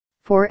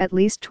For at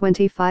least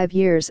 25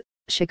 years,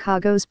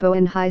 Chicago's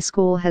Bowen High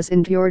School has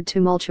endured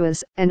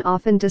tumultuous and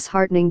often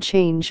disheartening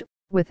change,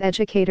 with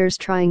educators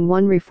trying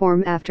one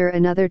reform after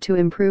another to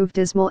improve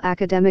dismal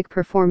academic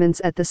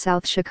performance at the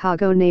South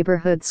Chicago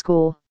neighborhood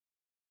school.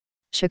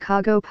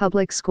 Chicago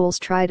Public Schools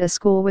tried a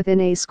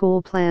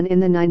school-within-a-school plan in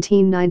the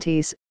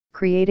 1990s,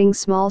 creating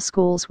small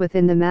schools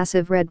within the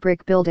massive red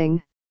brick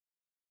building.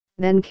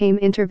 Then came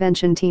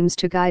intervention teams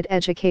to guide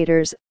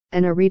educators,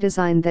 and a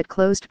redesign that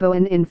closed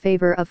Bowen in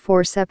favor of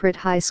 4 separate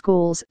high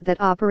schools that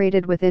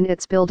operated within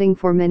its building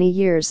for many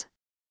years.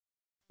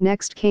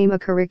 Next came a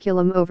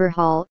curriculum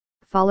overhaul,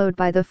 followed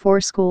by the 4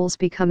 schools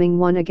becoming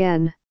one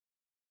again.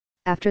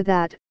 After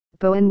that,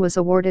 Bowen was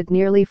awarded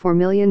nearly $4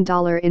 million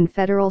in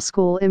federal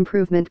school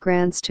improvement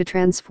grants to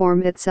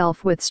transform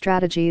itself with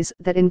strategies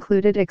that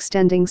included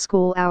extending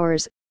school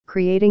hours,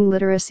 creating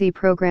literacy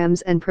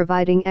programs and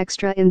providing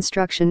extra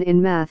instruction in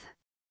math.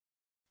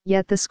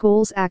 Yet the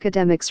school's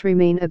academics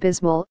remain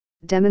abysmal,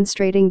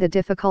 demonstrating the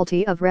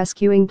difficulty of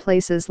rescuing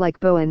places like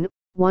Bowen,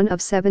 one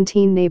of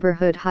 17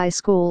 neighborhood high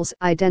schools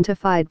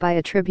identified by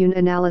a Tribune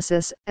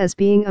analysis as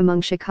being among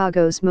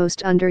Chicago's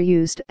most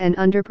underused and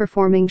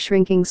underperforming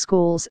shrinking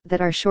schools that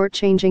are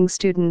shortchanging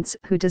students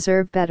who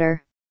deserve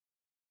better.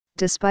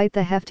 Despite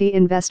the hefty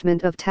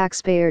investment of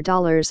taxpayer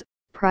dollars,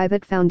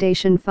 private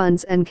foundation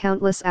funds and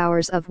countless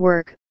hours of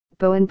work,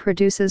 Bowen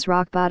produces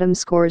rock-bottom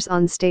scores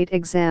on state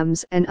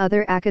exams and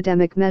other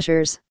academic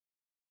measures.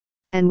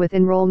 And with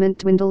enrollment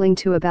dwindling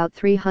to about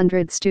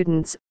 300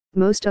 students,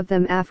 most of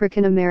them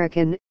African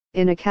American,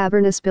 in a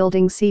cavernous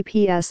building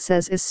CPS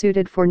says is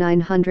suited for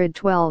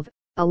 912,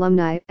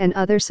 alumni and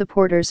other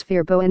supporters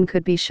fear Bowen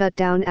could be shut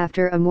down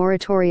after a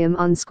moratorium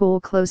on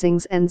school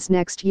closings ends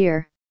next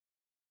year.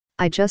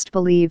 I just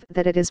believe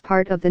that it is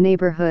part of the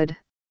neighborhood.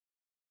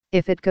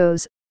 If it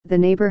goes, the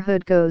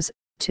neighborhood goes,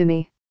 to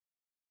me.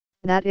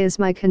 That is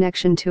my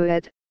connection to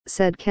it,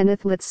 said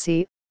Kenneth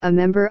Litzy, a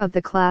member of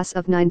the class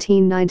of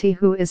 1990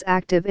 who is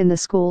active in the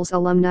school's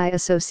alumni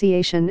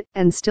association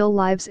and still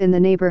lives in the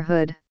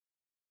neighborhood.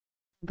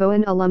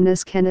 Bowen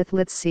alumnus Kenneth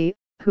Litzy,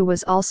 who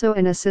was also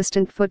an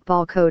assistant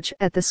football coach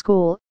at the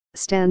school,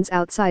 stands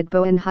outside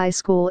Bowen High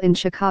School in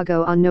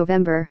Chicago on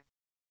November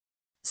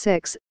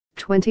 6,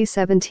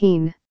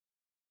 2017.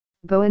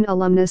 Bowen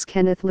alumnus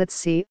Kenneth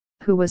Litzy,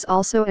 who was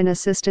also an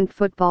assistant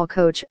football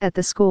coach at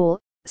the school,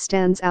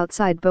 stands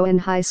outside Bowen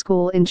High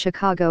School in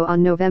Chicago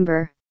on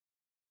November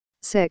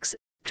 6,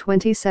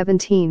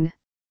 2017.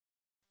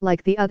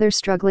 Like the other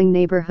struggling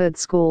neighborhood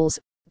schools,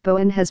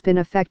 Bowen has been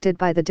affected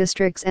by the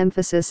district's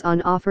emphasis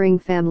on offering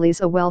families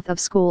a wealth of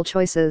school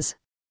choices.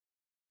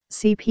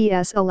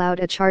 CPS allowed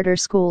a charter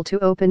school to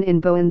open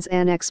in Bowen's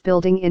annex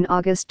building in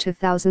August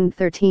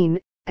 2013,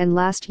 and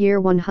last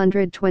year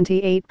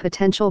 128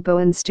 potential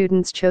Bowen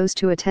students chose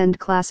to attend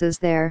classes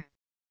there.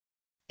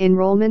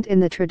 Enrollment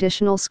in the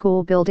traditional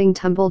school building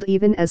tumbled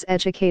even as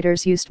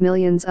educators used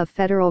millions of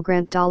federal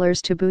grant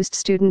dollars to boost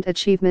student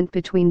achievement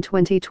between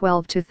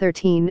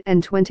 2012-13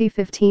 and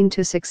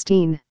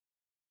 2015-16.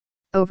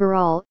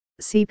 Overall,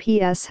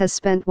 CPS has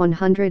spent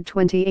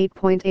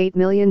 $128.8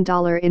 million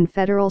in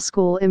federal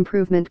school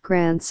improvement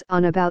grants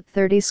on about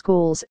 30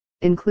 schools,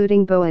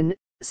 including Bowen,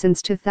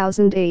 since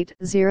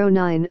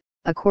 2008-09,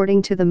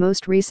 according to the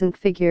most recent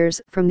figures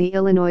from the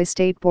Illinois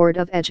State Board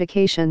of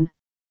Education.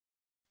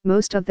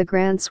 Most of the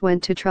grants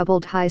went to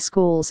troubled high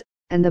schools,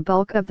 and the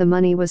bulk of the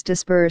money was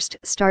disbursed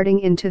starting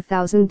in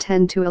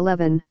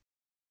 2010-11.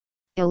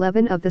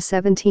 11 of the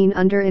 17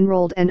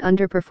 under-enrolled and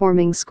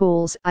underperforming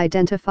schools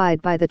identified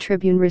by the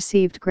Tribune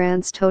received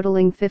grants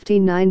totaling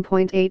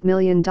 $59.8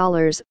 million,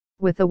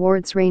 with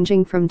awards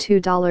ranging from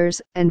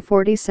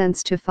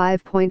 $2.40 to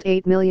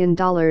 $5.8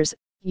 million,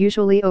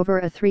 usually over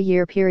a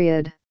 3-year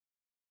period.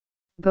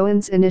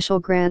 Bowen's initial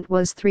grant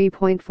was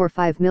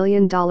 $3.45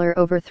 million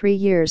over 3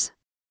 years.